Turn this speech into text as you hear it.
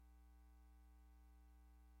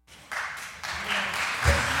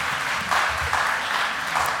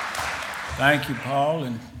Thank you, Paul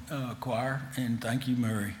and choir, and thank you,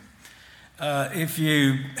 Murray. If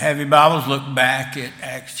you have your Bibles, look back at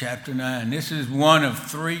Acts chapter 9. This is one of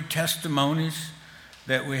three testimonies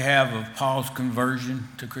that we have of Paul's conversion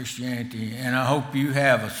to Christianity, and I hope you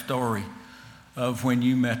have a story of when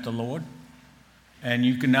you met the Lord. And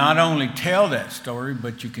you can not only tell that story,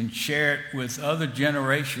 but you can share it with other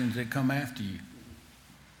generations that come after you.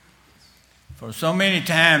 For so many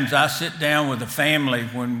times I sit down with a family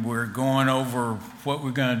when we're going over what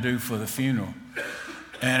we're going to do for the funeral.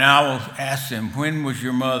 And I will ask them, when was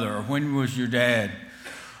your mother, or when was your dad,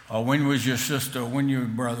 or when was your sister, or when your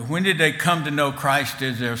brother? When did they come to know Christ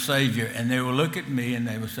as their Savior? And they will look at me and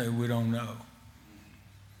they will say, we don't know.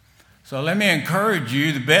 So let me encourage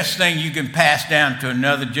you, the best thing you can pass down to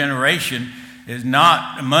another generation is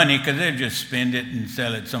not money, because they'll just spend it and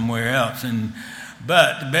sell it somewhere else.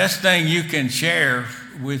 But the best thing you can share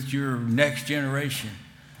with your next generation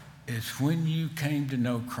is when you came to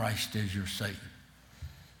know Christ as your Savior.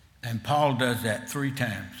 And Paul does that 3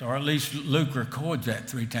 times, or at least Luke records that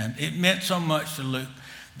 3 times. It meant so much to Luke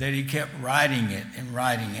that he kept writing it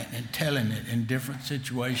and telling it in different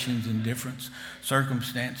situations and different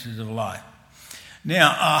circumstances of life. Now,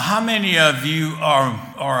 how many of you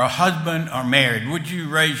are a husband or married? Would you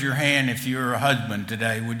raise your hand if you're a husband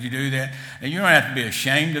today? Would you do that? And you don't have to be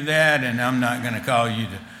ashamed of that, and I'm not going to call you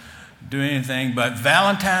to do anything, but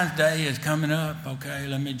Valentine's Day is coming up, okay?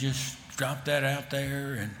 Let me just drop that out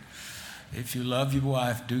there, and if you love your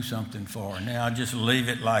wife, do something for her. Now, I'll just leave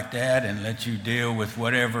it like that and let you deal with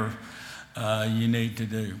whatever you need to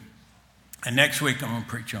do. And next week, I'm going to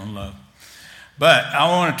preach on love. But I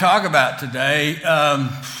want to talk about today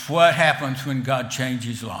what happens when God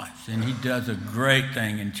changes lives. And he does a great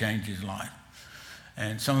thing and changes life.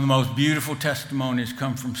 And some of the most beautiful testimonies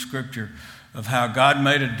come from Scripture of how God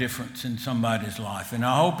made a difference in somebody's life. And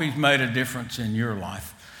I hope he's made a difference in your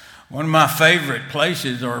life. One of my favorite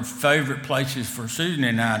places for Susan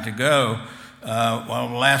and I to go, the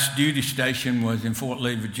last duty station was in Fort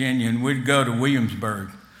Lee, Virginia, and we'd go to Williamsburg.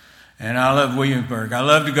 And I love Williamsburg. I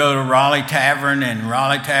love to go to Raleigh Tavern. And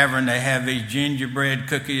Raleigh Tavern, they have these gingerbread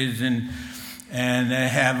cookies and they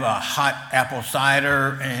have a hot apple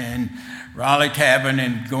cider. And Raleigh Tavern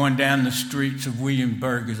and going down the streets of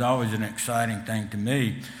Williamsburg is always an exciting thing to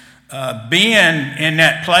me. Being in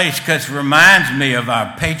that place, because it reminds me of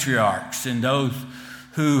our patriarchs and those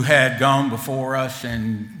who had gone before us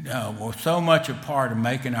and were so much a part of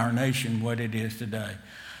making our nation what it is today.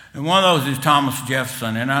 And one of those is Thomas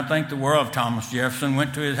Jefferson, and I think the world of Thomas Jefferson.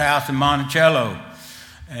 Went to his house in Monticello,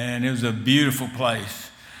 and it was a beautiful place.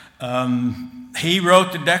 He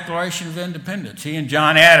wrote the Declaration of Independence. He and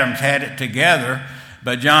John Adams had it together,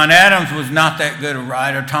 but John Adams was not that good a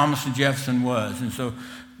writer. Thomas Jefferson was, and so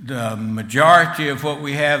the majority of what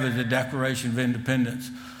we have as the Declaration of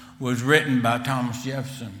Independence was written by Thomas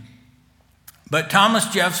Jefferson. But Thomas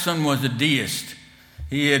Jefferson was a deist.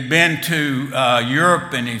 He had been to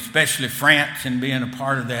Europe and especially France and being a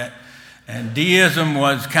part of that. And deism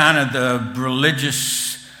was kind of the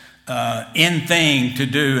religious in thing to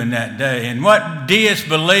do in that day. And what deists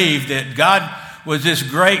believed, that God was this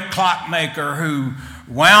great clockmaker who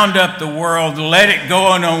wound up the world, let it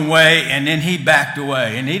go an own way, and then he backed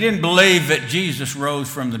away. And he didn't believe that Jesus rose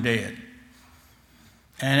from the dead.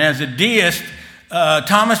 And as a deist,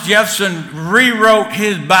 Thomas Jefferson rewrote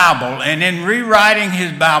his Bible, and in rewriting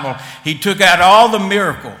his Bible, he took out all the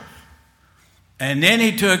miracles. And then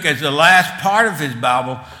he took as the last part of his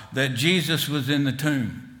Bible that Jesus was in the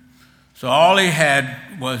tomb. So all he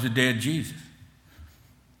had was a dead Jesus.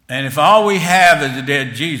 And if all we have is a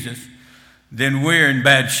dead Jesus, then we're in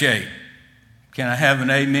bad shape. Can I have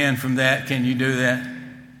an amen from that? Can you do that?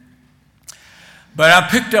 But I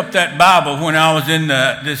picked up that Bible when I was in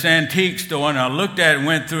this antique store, and I looked at it and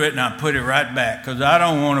went through it, and I put it right back, because I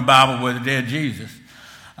don't want a Bible with a dead Jesus.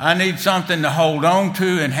 I need something to hold on to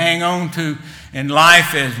and hang on to in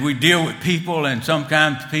life as we deal with people, and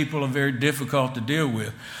sometimes people are very difficult to deal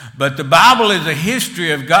with. But the Bible is a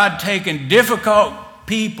history of God taking difficult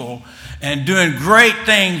people and doing great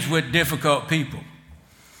things with difficult people.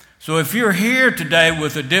 So if you're here today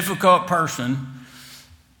with a difficult person,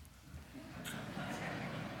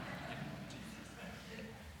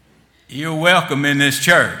 you're welcome in this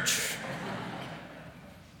church.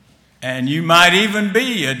 And you might even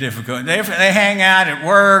be a difficult. They hang out at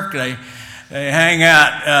work. They hang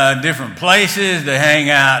out different places. They hang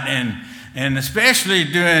out and especially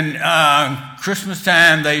during Christmas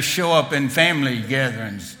time, they show up in family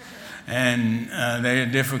gatherings, and they're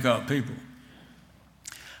difficult people.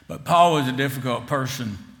 But Paul was a difficult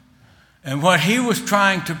person, and what he was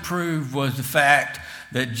trying to prove was the fact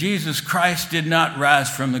that Jesus Christ did not rise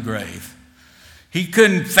from the grave. He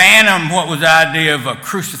couldn't fathom what was the idea of a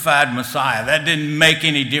crucified Messiah. That didn't make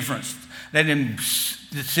any difference. That didn't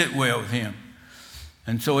sit well with him.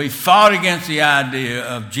 And so he fought against the idea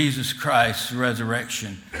of Jesus Christ's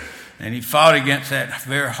resurrection. And he fought against that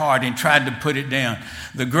very hard and tried to put it down.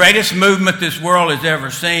 The greatest movement this world has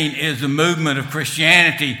ever seen is the movement of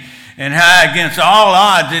Christianity, and how against all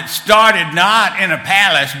odds it started not in a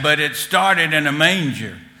palace, but it started in a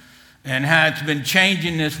manger. And how it's been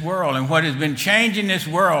changing this world. And what has been changing this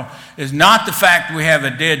world is not the fact we have a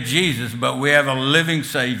dead Jesus, but we have a living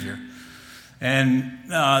Savior. And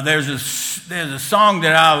there's a song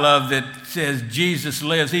that I love that says, Jesus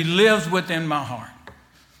lives. He lives within my heart.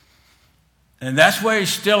 And that's where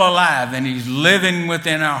he's still alive, and he's living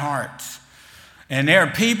within our hearts. And there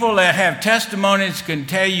are people that have testimonies, can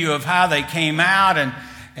tell you of how they came out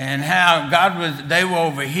and how they were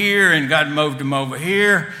over here and God moved them over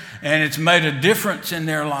here. And it's made a difference in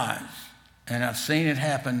their lives. And I've seen it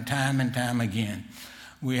happen time and time again.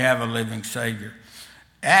 We have a living Savior.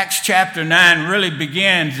 Acts chapter 9 really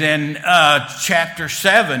begins in chapter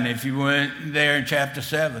 7, if you went there in chapter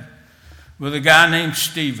 7, with a guy named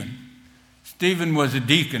Stephen. Stephen was a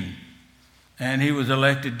deacon, and he was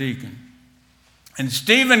elected deacon. And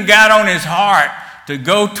Stephen got on his heart to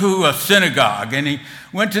go to a synagogue, and he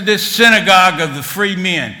went to this synagogue of the free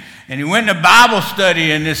men. And he went to Bible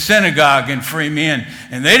study in this synagogue in free men.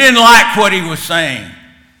 And they didn't like what he was saying.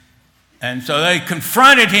 And so they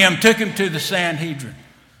confronted him, took him to the Sanhedrin.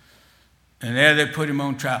 And there they put him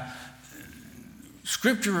on trial.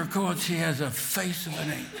 Scripture records he has a face of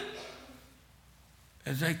an angel.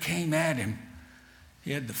 As they came at him,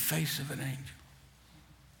 he had the face of an angel.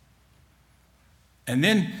 And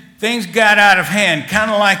then things got out of hand,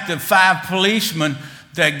 kind of like the 5 policemen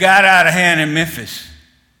that got out of hand in Memphis.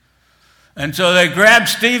 And so they grabbed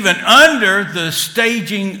Stephen under the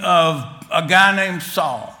staging of a guy named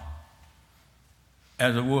Saul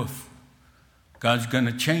as a wolf. God's going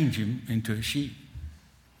to change him into a sheep.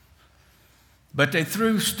 But they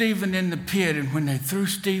threw Stephen in the pit, and when they threw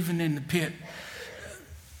Stephen in the pit,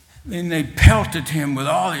 then they pelted him with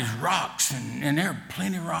all these rocks, and there are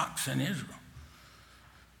plenty of rocks in Israel.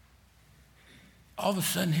 All of a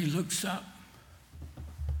sudden he looks up,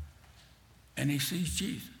 and he sees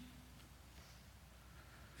Jesus.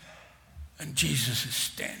 And Jesus is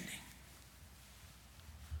standing.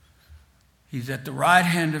 He's at the right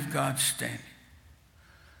hand of God standing.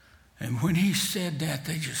 And when he said that,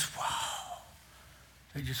 they just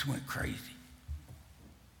went crazy.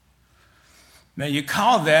 Now you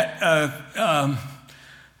call that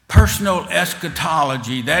personal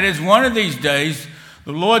eschatology. That is, one of these days,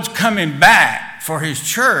 the Lord's coming back for his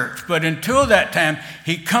church, but until that time,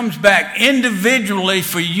 he comes back individually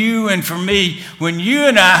for you and for me when you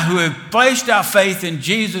and I, who have placed our faith in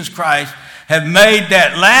Jesus Christ, have made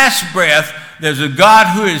that last breath. There's a God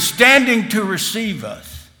who is standing to receive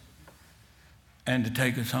us and to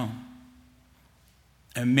take us home.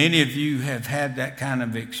 And many of you have had that kind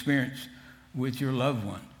of experience with your loved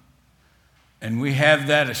one. And we have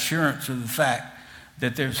that assurance of the fact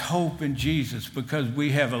that there's hope in Jesus because we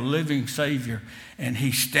have a living Savior, and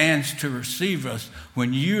he stands to receive us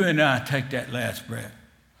when you and I take that last breath.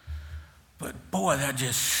 But boy, that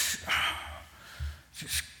just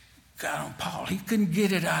got on Paul. He couldn't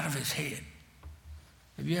get it out of his head.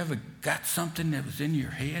 Have you ever got something that was in your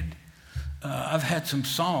head? I've had some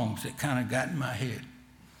songs that kind of got in my head.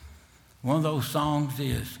 One of those songs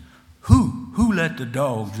is, Who let the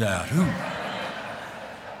dogs out? Who?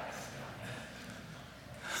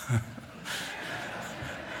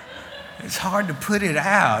 It's hard to put it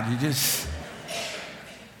out.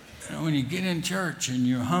 When you get in church and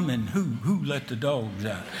you're humming, who let the dogs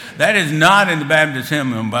out? That is not in the Baptist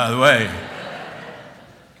hymnal, by the way.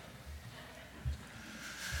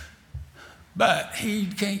 But he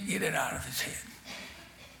can't get it out of his head.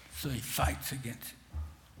 So he fights against it.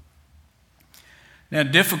 Now,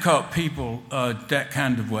 difficult people, that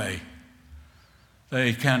kind of way,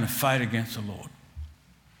 they kind of fight against the Lord.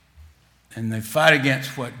 And they fight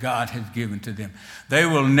against what God has given to them. They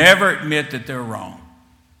will never admit that they're wrong.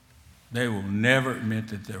 They will never admit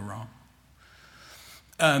that they're wrong.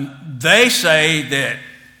 They say that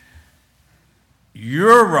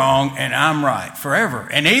you're wrong and I'm right forever.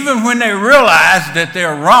 And even when they realize that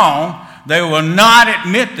they're wrong, they will not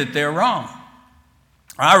admit that they're wrong.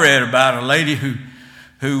 I read about a lady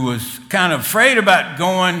who was kind of afraid about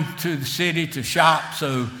going to the city to shop,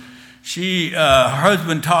 so her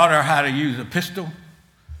husband taught her how to use a pistol,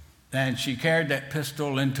 And she carried that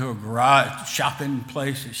pistol into a garage, shopping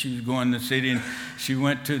place that she was going to the city. And she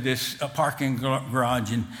went to this parking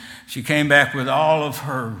garage, and she came back with all of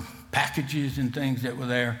her packages and things that were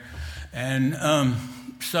there. And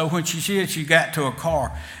so when she got to a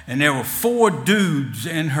car, and there were 4 dudes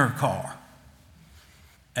in her car.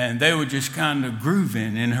 And they were just kind of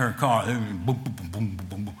grooving in her car. They were boom, boom, boom, boom,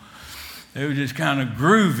 boom, boom. They were just kind of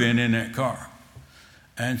grooving in that car.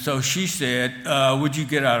 And so she said, would you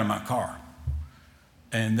get out of my car?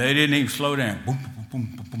 And they didn't even slow down. Boom, boom,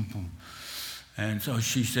 boom, boom, boom, boom. And so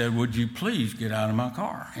she said, would you please get out of my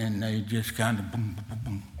car? And they just kind of boom, boom, boom,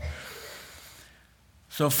 boom.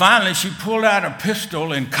 So finally she pulled out a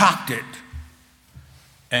pistol and cocked it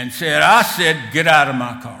and said, I said, get out of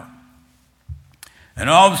my car. And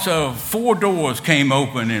all of a sudden 4 doors came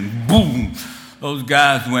open and boom, those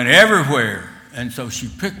guys went everywhere. And so she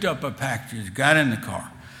picked up her packages, got in the car,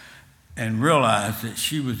 and realized that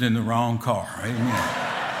she was in the wrong car. Amen.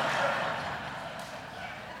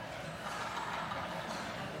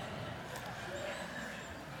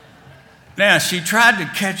 Now, she tried to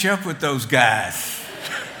catch up with those guys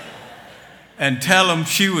and tell them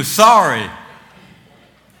she was sorry.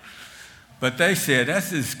 But they said, that's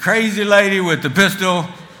this crazy lady with the pistol.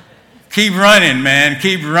 Keep running, man,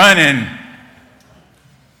 keep running.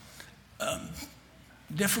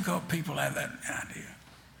 Difficult people have that idea.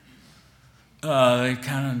 They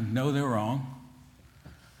kind of know they're wrong,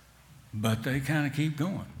 but they kind of keep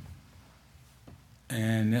going.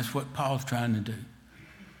 And that's what Paul's trying to do.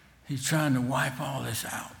 He's trying to wipe all this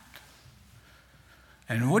out.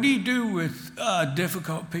 And what do you do with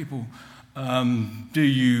difficult people? Do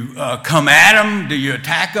you come at them? Do you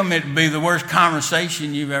attack them? It'd be the worst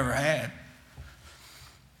conversation you've ever had.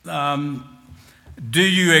 Do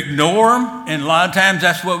you ignore them? And a lot of times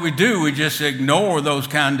that's what we do. We just ignore those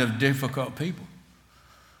kind of difficult people.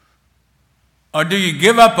 Or do you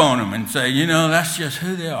give up on them and say, you know, that's just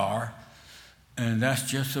who they are, and that's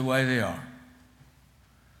just the way they are?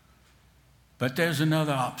 But there's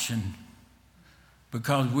another option,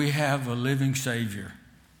 because we have a living Savior.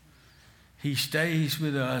 He stays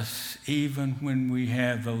with us even when we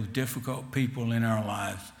have those difficult people in our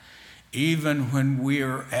lives. Even when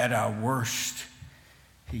we're at our worst,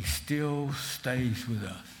 He still stays with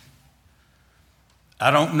us.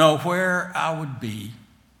 I don't know where I would be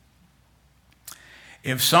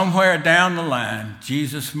if somewhere down the line,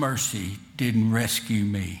 Jesus' mercy didn't rescue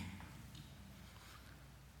me.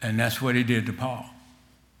 And that's what He did to Paul.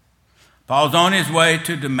 Paul's on his way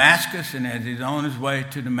to Damascus, and as he's on his way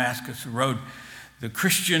to Damascus, the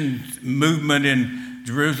Christian movement in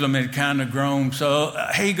Jerusalem had kind of grown. So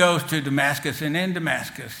he goes to Damascus, and in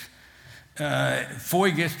Damascus, before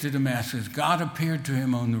he gets to Damascus, God appeared to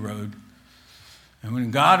him on the road. And when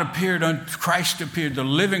Christ appeared, the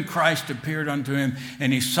living Christ appeared unto him,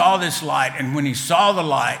 and he saw this light. And when he saw the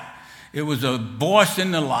light, it was a voice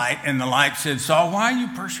in the light, and the light said, Saul, why are you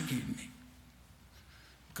persecuting me?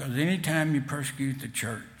 Because anytime you persecute the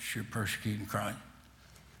church, you're persecuting Christ.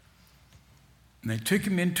 And they took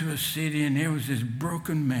him into a city, and there was this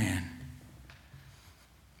broken man,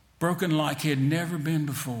 broken like he had never been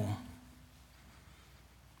before.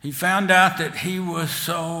 He found out that he was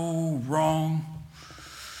so wrong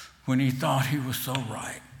when he thought he was so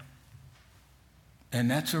right. And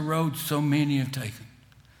that's a road so many have taken.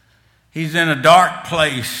 He's in a dark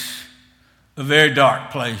place, a very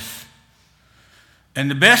dark place. And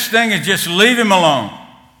the best thing is just leave him alone.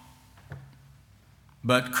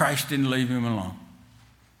 But Christ didn't leave him alone.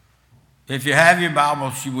 If you have your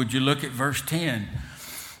Bibles, would you look at verse 10?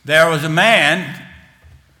 There was a man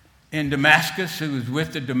in Damascus who was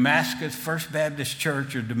with the Damascus First Baptist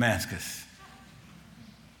Church of Damascus.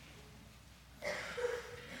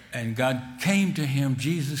 And God came to him,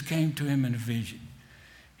 Jesus came to him in a vision.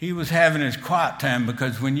 He was having his quiet time,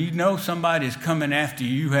 because when you know somebody's coming after you,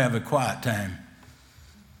 you have a quiet time.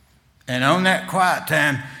 And on that quiet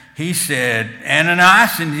time, he said,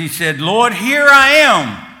 Ananias, and he said, Lord, here I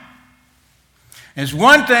am. It's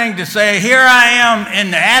one thing to say, here I am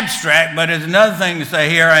in the abstract, but it's another thing to say,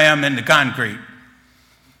 here I am in the concrete.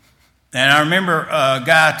 And I remember a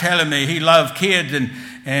guy telling me he loved kids,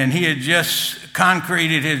 and he had just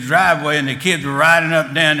concreted his driveway, and the kids were riding up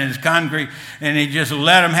and down in his concrete, and he just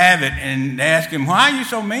let them have it. And they asked him, why are you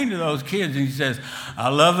so mean to those kids? And he says, I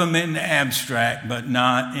love them in the abstract, but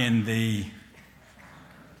not in the...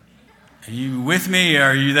 Are you with me, or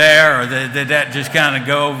are you there, or did that just kind of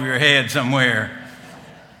go over your head somewhere?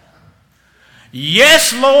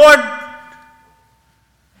 Yes, Lord.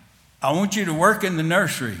 I want you to work in the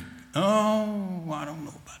nursery. Oh, I don't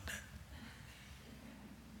know about that.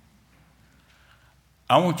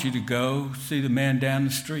 I want you to go see the man down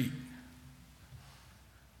the street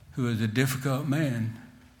who is a difficult man,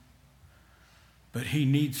 but he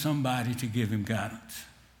needs somebody to give him guidance.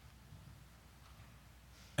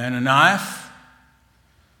 Ananias,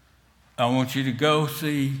 I want you to go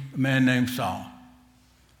see a man named Saul.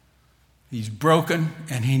 He's broken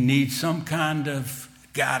and he needs some kind of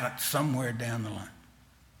guidance somewhere down the line.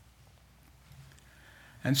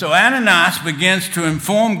 And so Ananias begins to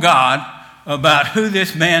inform God about who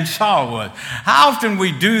this man Saul was. How often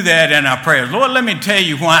we do that in our prayers? Lord, let me tell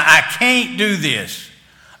you why I can't do this.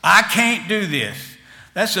 I can't do this.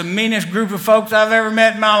 That's the meanest group of folks I've ever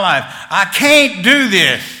met in my life. I can't do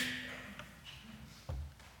this.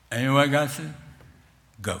 And you know what God said?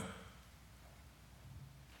 Go.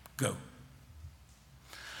 Go.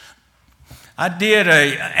 I did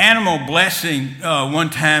an animal blessing one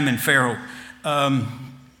time in Farrell.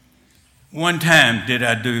 One time did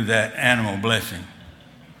I do that animal blessing.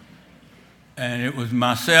 And it was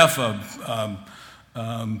myself, a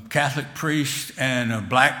Catholic priest, and a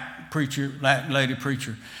black preacher, Latin lady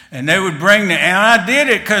preacher. And they would bring and I did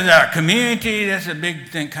it because our community, that's a big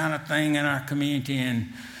thing, kind of thing in our community. And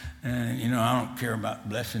you know, I don't care about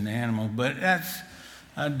blessing the animals, but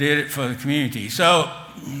I did it for the community. So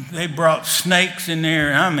they brought snakes in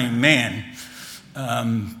there. I mean, man,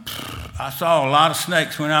 I saw a lot of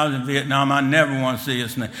snakes when I was in Vietnam. I never want to see a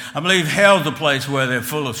snake. I believe hell's a place where they're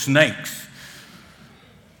full of snakes.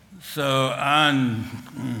 So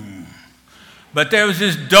but there was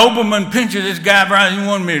this Doberman pincher. This guy, he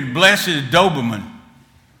wanted me to bless his Doberman.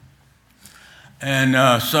 And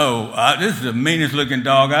this is the meanest looking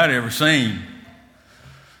dog I'd ever seen.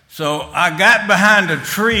 So I got behind a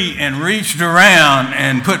tree and reached around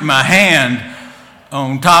and put my hand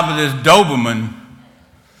on top of this Doberman.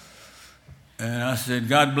 And I said,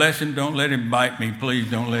 God bless him. Don't let him bite me.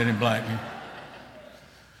 Please don't let him bite me.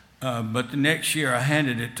 But the next year I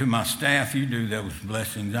handed it to my staff. You do those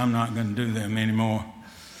blessings. I'm not going to do them anymore.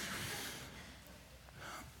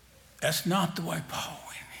 That's not the way Paul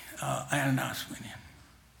went in. Ananias went in.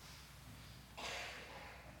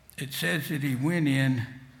 It says that he went in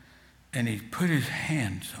and he put his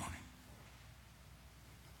hands on him.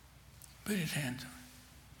 Put his hands on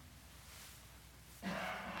him.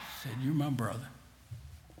 Said, you're my brother.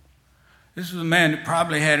 This was a man that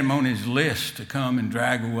probably had him on his list to come and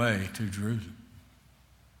drag away to Jerusalem.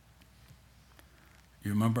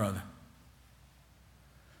 You're my brother.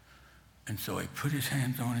 And so he put his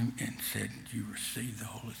hands on him and said, you receive the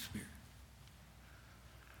Holy Spirit.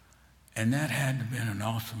 And that had to have been an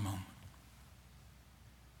awesome moment.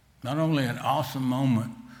 Not only an awesome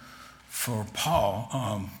moment for Paul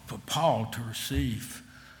to receive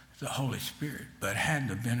the Holy Spirit, but had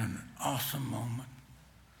to have been an awesome moment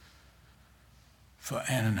for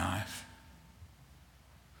Ananias.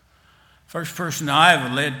 First person I ever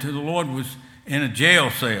led to the Lord was in a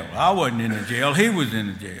jail cell. I wasn't in a jail. He was in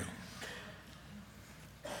a jail.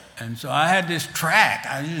 And so I had this tract.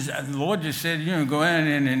 The Lord just said, go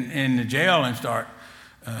in the jail and start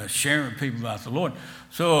sharing with people about the Lord.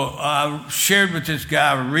 So I shared with this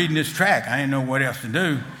guy, reading this tract. I didn't know what else to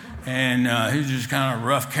do. And he was just kind of a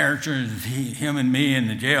rough character, him and me in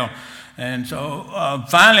the jail. And so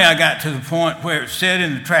finally I got to the point where it said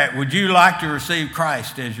in the tract, would you like to receive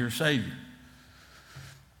Christ as your Savior?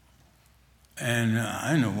 And I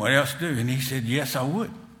didn't know what else to do. And he said, yes, I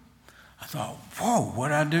would. I thought, whoa, what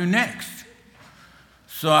do I do next?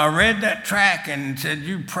 So I read that tract and said,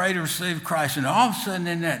 you pray to receive Christ. And all of a sudden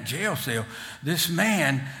in that jail cell, this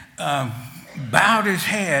man bowed his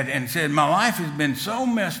head and said, my life has been so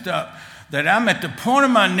messed up that I'm at the point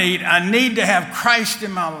of my need. I need to have Christ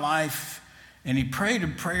in my life. And he prayed a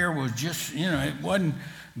prayer was just, it wasn't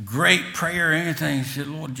great prayer or anything. He said,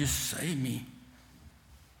 Lord, just save me.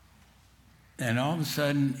 And all of a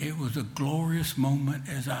sudden, it was a glorious moment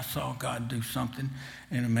as I saw God do something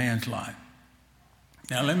in a man's life.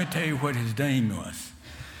 Now, let me tell you what his name was.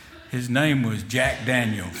 His name was Jack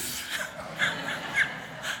Daniels.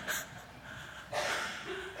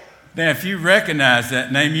 Now, if you recognize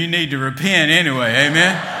that name, you need to repent anyway,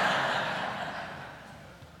 amen?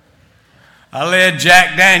 I led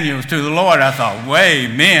Jack Daniels to the Lord. I thought,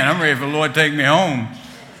 man, I'm ready for the Lord to take me home.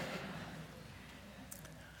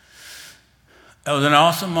 That was an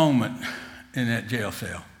awesome moment in that jail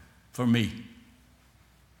cell for me.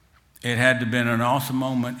 It had to have been an awesome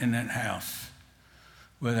moment in that house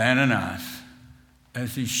with Ananias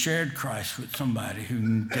as he shared Christ with somebody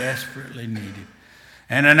who desperately needed.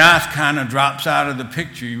 Ananias kind of drops out of the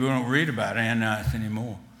picture. You don't read about Ananias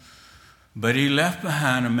anymore. But he left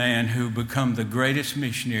behind a man who became the greatest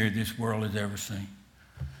missionary this world has ever seen.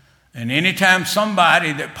 And anytime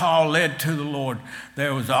somebody that Paul led to the Lord,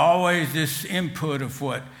 there was always this input of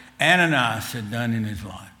what Ananias had done in his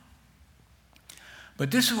life.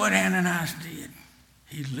 But this is what Ananias did.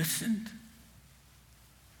 He listened,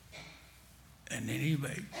 and then he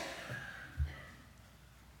obeyed.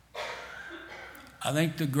 I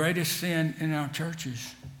think the greatest sin in our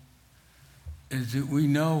churches is that we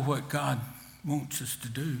know what God wants us to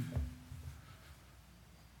do,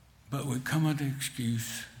 but we come up with an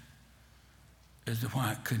excuse as to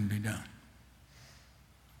why it couldn't be done.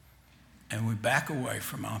 And we back away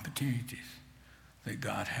from opportunities that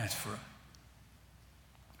God has for us.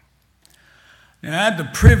 Now, I had the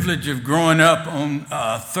privilege of growing up on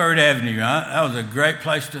 3rd Avenue. That was a great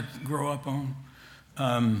place to grow up on.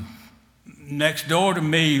 Next door to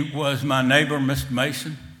me was my neighbor, Mr.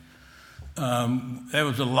 Mason. There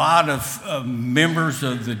was a lot of members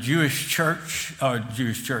of the Jewish church,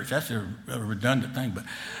 that's a redundant thing, but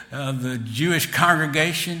the Jewish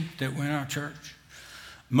congregation that went to our church.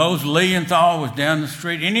 Mose Leonthal was down the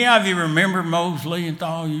street. Any of you remember Mose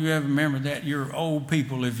Leonthal? You ever remember that? You're old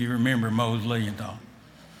people if you remember Mose Leonthal.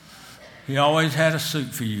 He always had a suit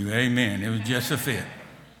for you. Amen. It was just a fit.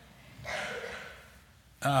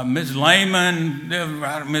 Miss Lehman lived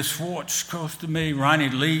right, Miss Schwartz close to me. Ronnie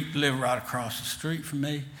Leet lived right across the street from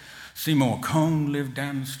me. Seymour Cone lived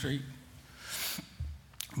down the street.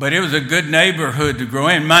 But it was a good neighborhood to grow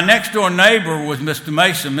in. My next door neighbor was Mr.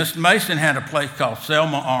 Mason. Mr. Mason had a place called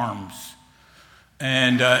Selma Arms.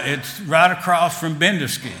 And it's right across from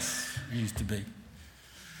Benderskis, used to be.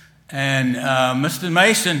 And Mr.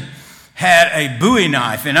 Mason had a Bowie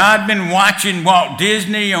knife. And I'd been watching Walt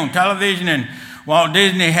Disney on television, and Walt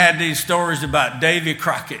Disney had these stories about Davy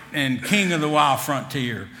Crockett and King of the Wild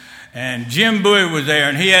Frontier. And Jim Bowie was there,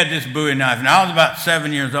 and he had this Bowie knife. And I was about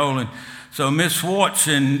 7 years old, and so Miss Schwartz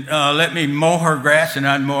let me mow her grass, and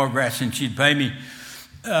I'd mow her grass, and she'd pay me.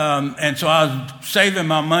 And so I was saving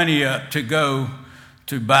my money up to go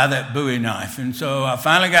to buy that Bowie knife. And so I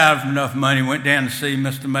finally got enough money, went down to see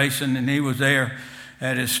Mr. Mason, and he was there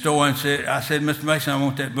at his store. And I said, Mr. Mason, I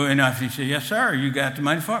want that Bowie knife. He said, yes, sir. You got the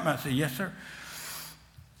money for it? I said, yes, sir.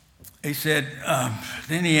 He said,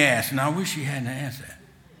 then he asked, and I wish he hadn't asked that,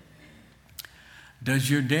 does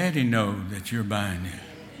your daddy know that you're buying it?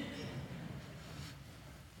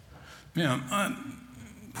 You know,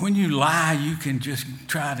 when you lie, you can just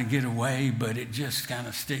try to get away, but it just kind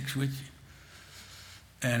of sticks with you.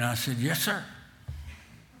 And I said, yes, sir.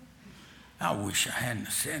 I wish I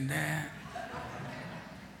hadn't said that.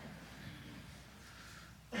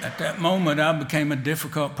 At that moment, I became a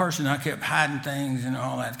difficult person. I kept hiding things and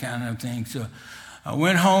all that kind of thing. So I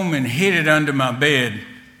went home and hid it under my bed.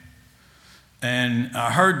 And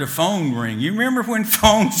I heard the phone ring. You remember when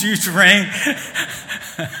phones used to ring?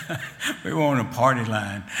 We were on a party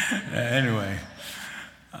line. Anyway.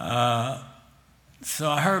 So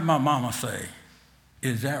I heard my mama say,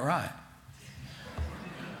 is that right?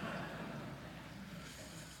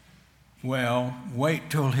 Well, wait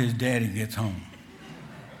till his daddy gets home.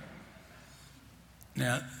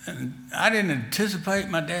 Now, I didn't anticipate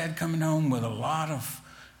my dad coming home with a lot of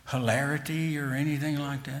hilarity or anything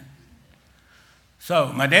like that.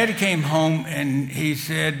 So my daddy came home and he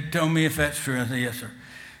said, tell me if that's true. I said, yes, sir.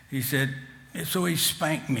 He said, so he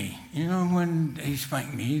spanked me. You know, when he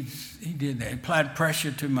spanked me, he did that. He applied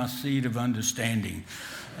pressure to my seat of understanding.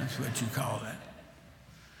 That's what you call that.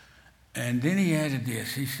 And then he added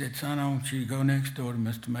this. He said, son, I want you to go next door to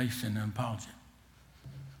Mr. Mason and apologize.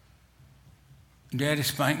 Daddy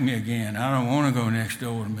spanked me again. I don't want to go next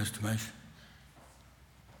door to Mr. Mason.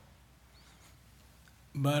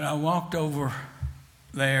 But I walked over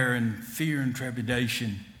there in fear and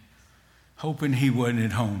trepidation, hoping he wasn't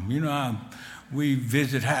at home. You know, we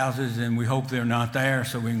visit houses and we hope they're not there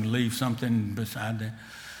so we can leave something beside them.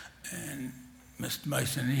 And Mr.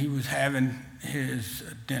 Mason, he was having his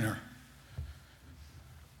dinner.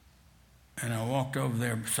 And I walked over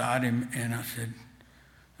there beside him and I said,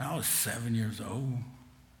 I was 7 years old.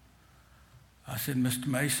 I said, Mr.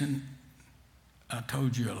 Mason, I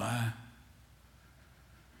told you a lie.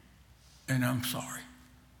 And I'm sorry.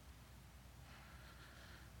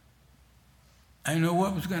 I didn't know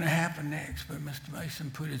what was going to happen next, but Mr. Mason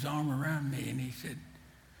put his arm around me and he said,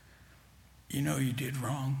 you know you did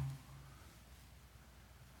wrong.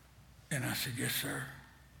 And I said, yes, sir.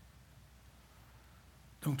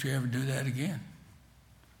 Don't you ever do that again?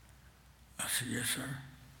 I said, yes, sir.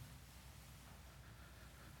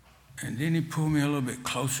 And then he pulled me a little bit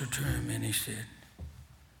closer to him and he said,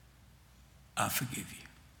 I forgive you.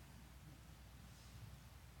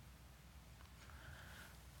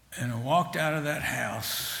 And I walked out of that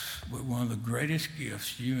house but one of the greatest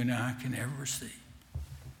gifts you and I can ever receive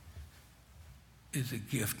is a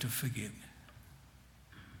gift of forgiveness.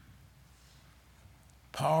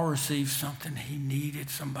 Paul received something he needed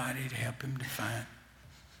somebody to help him to find.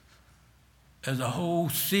 There's a whole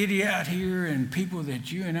city out here and people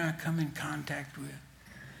that you and I come in contact with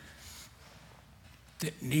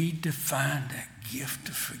that need to find that gift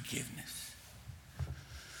of forgiveness.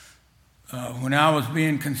 When I was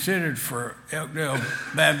being considered for Elkdale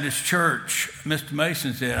Baptist Church, Mr.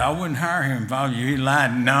 Mason said, I wouldn't hire him if I was you. He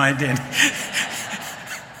lied. No, I didn't.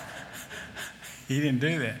 He didn't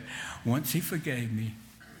do that. Once he forgave me,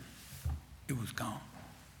 it was gone.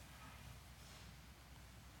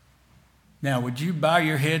 Now, would you bow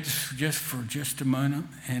your heads for just a moment,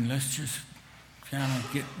 and let's just kind of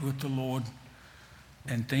get with the Lord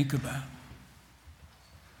and think about it.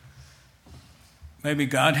 Maybe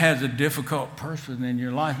God has a difficult person in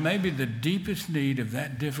your life. Maybe the deepest need of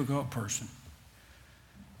that difficult person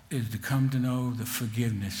is to come to know the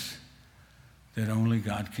forgiveness that only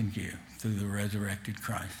God can give through the resurrected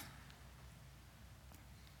Christ.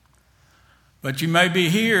 But you may be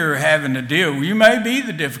here having to deal. You may be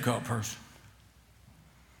the difficult person.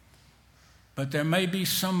 But there may be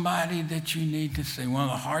somebody that you need to see. One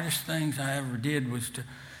of the hardest things I ever did was to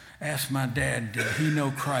ask my dad, did he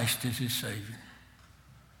know Christ as his Savior?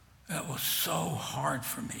 That was so hard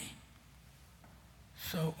for me.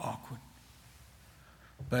 So awkward.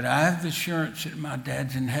 But I have the assurance that my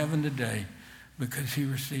dad's in heaven today because he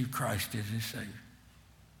received Christ as his Savior.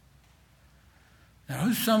 Now,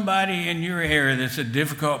 who's somebody in your area that's a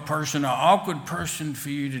difficult person, an awkward person for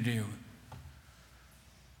you to deal with?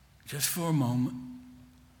 Just for a moment,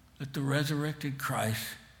 let the resurrected Christ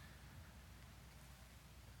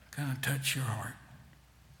kind of touch your heart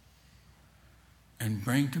and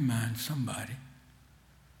bring to mind somebody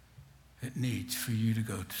that needs for you to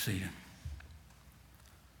go to see them.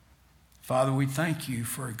 Father, we thank you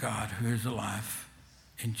for a God who is alive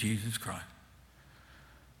in Jesus Christ.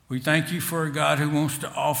 We thank you for a God who wants to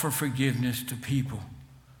offer forgiveness to people,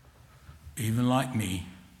 even like me.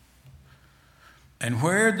 And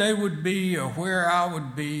where they would be or where I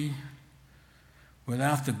would be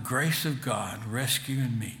without the grace of God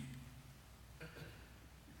rescuing me,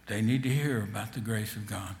 they need to hear about the grace of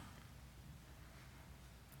God.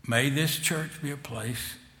 May this church be a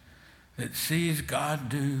place that sees God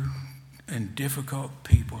do in difficult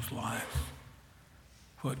people's lives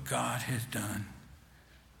what God has done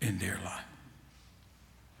in their life.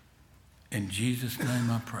 In Jesus'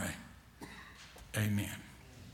 name I pray. Amen.